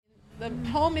the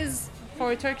home is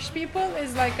for Turkish people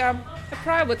is like a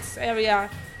private area.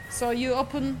 So you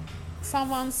open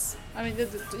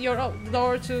your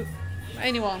door to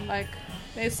anyone. Like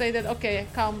they say that okay,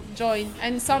 come join.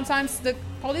 And sometimes the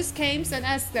police came and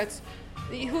asked that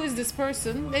who is this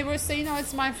person? They were saying, "Oh,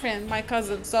 it's my friend, my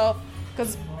cousin." So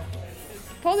because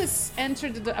police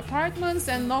entered the apartments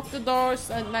and knocked the doors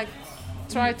and like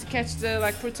tried to catch the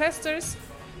like protesters,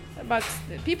 but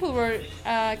people were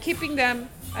keeping them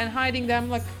and hiding them.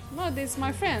 Like, no, this is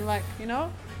my friend. Like,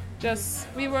 just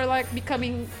we were like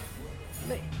becoming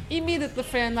immediately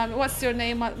friend. Like, what's your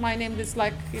name? My name is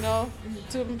like,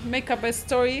 to make up a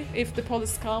story if the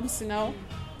police comes.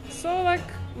 So like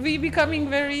we becoming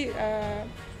very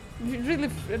really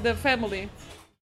the family.